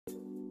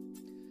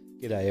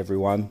G'day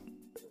everyone.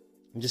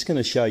 I'm just going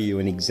to show you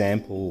an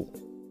example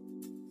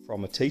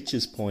from a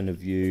teacher's point of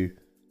view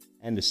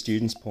and a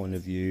student's point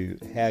of view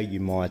how you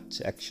might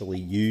actually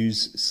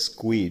use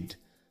Squid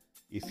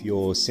if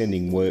you're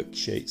sending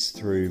worksheets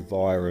through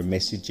via a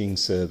messaging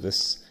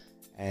service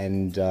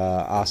and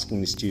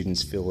asking the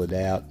students fill it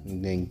out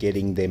and then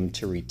getting them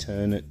to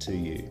return it to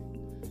you.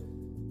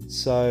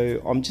 So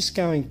I'm just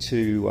going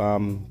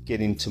to get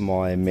into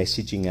my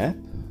messaging app.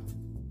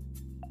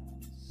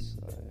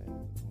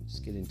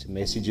 Get into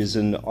messages,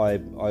 and I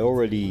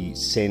already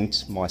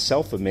sent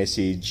myself a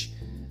message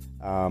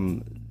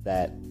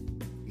that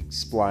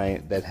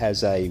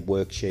has a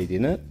worksheet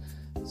in it.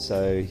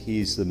 So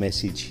here's the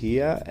message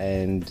here,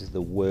 and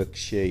the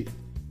worksheet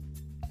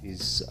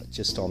is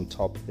just on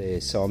top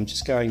there. So I'm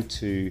just going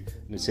to,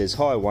 and it says,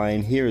 "Hi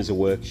Wayne, here is a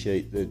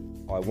worksheet that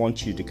I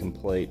want you to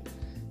complete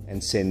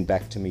and send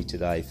back to me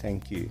today.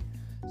 Thank you."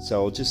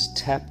 So I'll just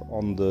tap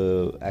on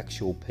the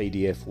actual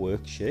PDF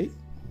worksheet.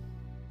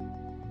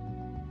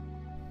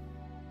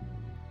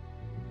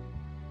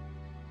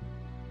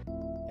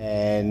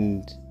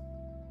 And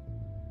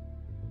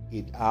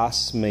it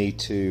asks me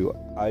to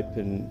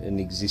open an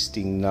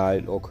existing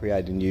note or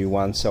create a new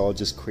one, so I'll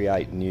just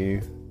create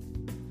new.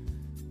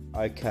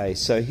 Okay,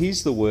 so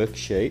here's the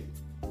worksheet,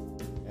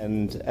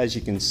 and as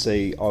you can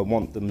see, I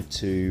want them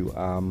to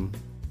I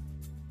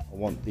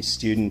want this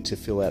student to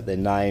fill out their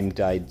name,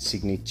 date,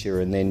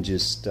 signature, and then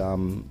just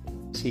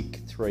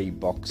tick 3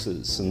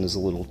 boxes, and there's a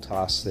little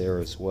task there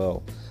as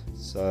well.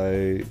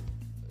 So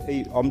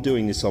I'm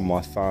doing this on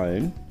my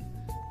phone.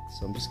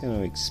 So I'm just going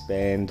to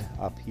expand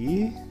up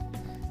here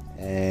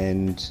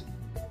and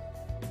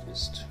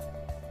just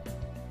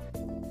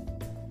should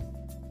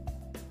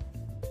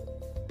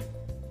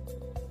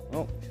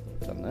have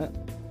done that.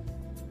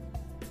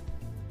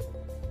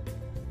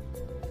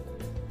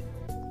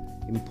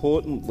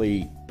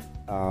 Importantly,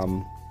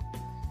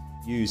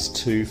 use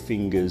 2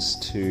 fingers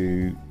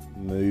to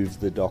move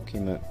the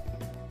document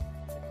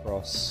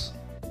across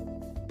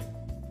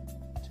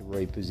to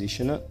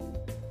reposition it.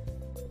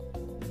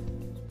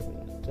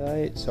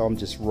 So I'm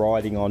just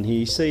writing on here.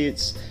 You see,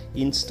 it's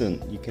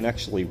instant. You can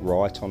actually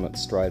write on it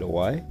straight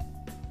away.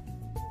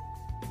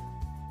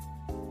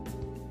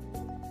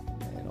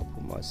 And I'll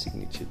put my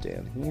signature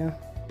down here.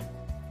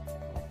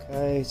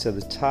 Okay, so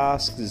the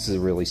task, this is a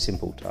really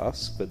simple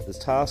task, but the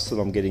task that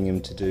I'm getting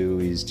him to do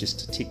is just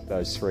to tick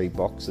those 3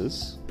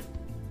 boxes.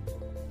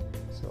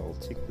 So I'll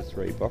tick the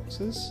 3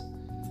 boxes.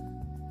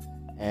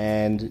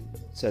 And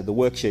so the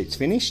worksheet's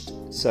finished.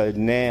 So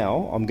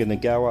now I'm going to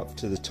go up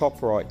to the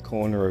top right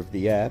corner of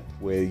the app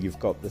where you've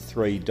got the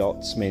 3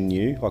 dots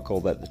menu. I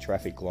call that the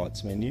traffic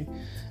lights menu.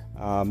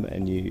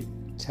 And you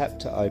tap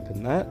to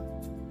open that,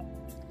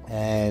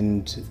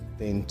 and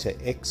then to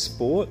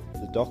export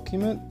the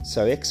document.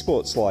 So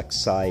export's like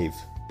save.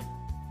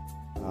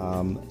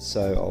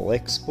 So I'll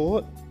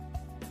export,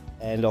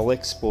 and I'll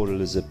export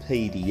it as a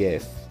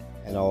PDF,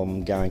 and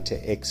I'm going to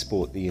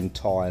export the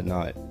entire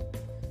note.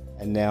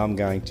 And now I'm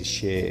going to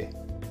share.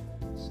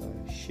 So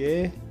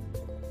share,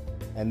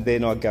 and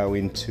then I go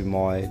into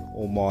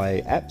all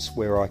my apps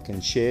where I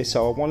can share.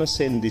 So I want to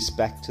send this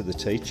back to the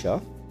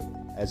teacher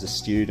as a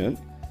student.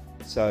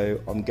 So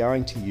I'm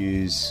going to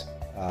use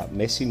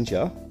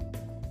Messenger.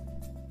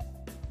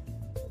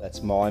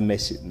 That's my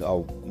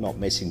not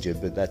Messenger,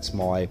 but that's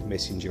my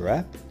Messenger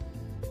app.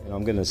 And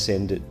I'm going to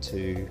send it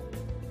to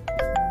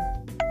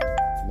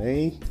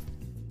me.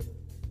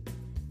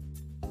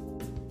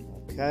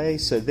 Okay,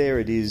 so there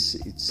it is,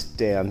 it's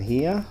down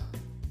here,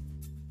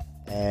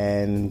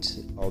 and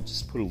I'll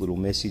just put a little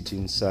message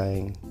in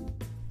saying,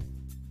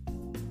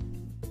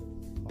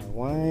 "Hi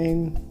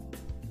Wayne,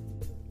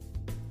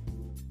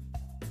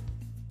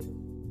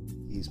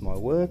 here's my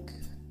work."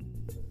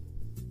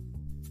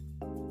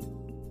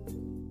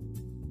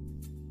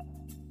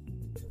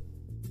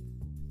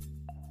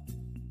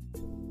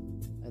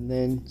 And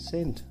then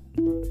send.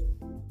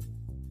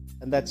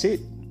 And that's it.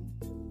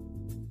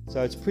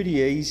 So it's pretty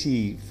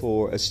easy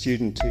for a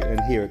student to, and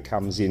here it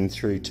comes in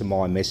through to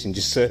my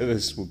messenger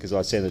service because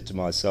I sent it to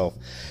myself.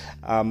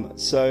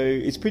 So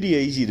it's pretty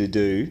easy to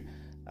do.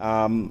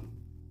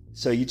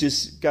 So you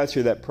just go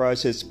through that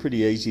process. It's pretty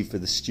easy for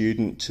the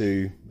student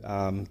to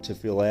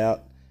fill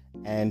out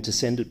and to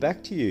send it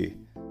back to you.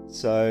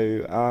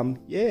 So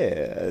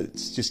yeah,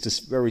 it's just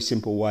a very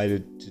simple way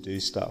to do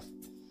stuff.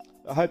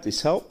 I hope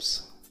this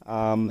helps,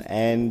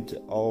 and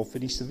I'll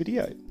finish the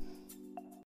video.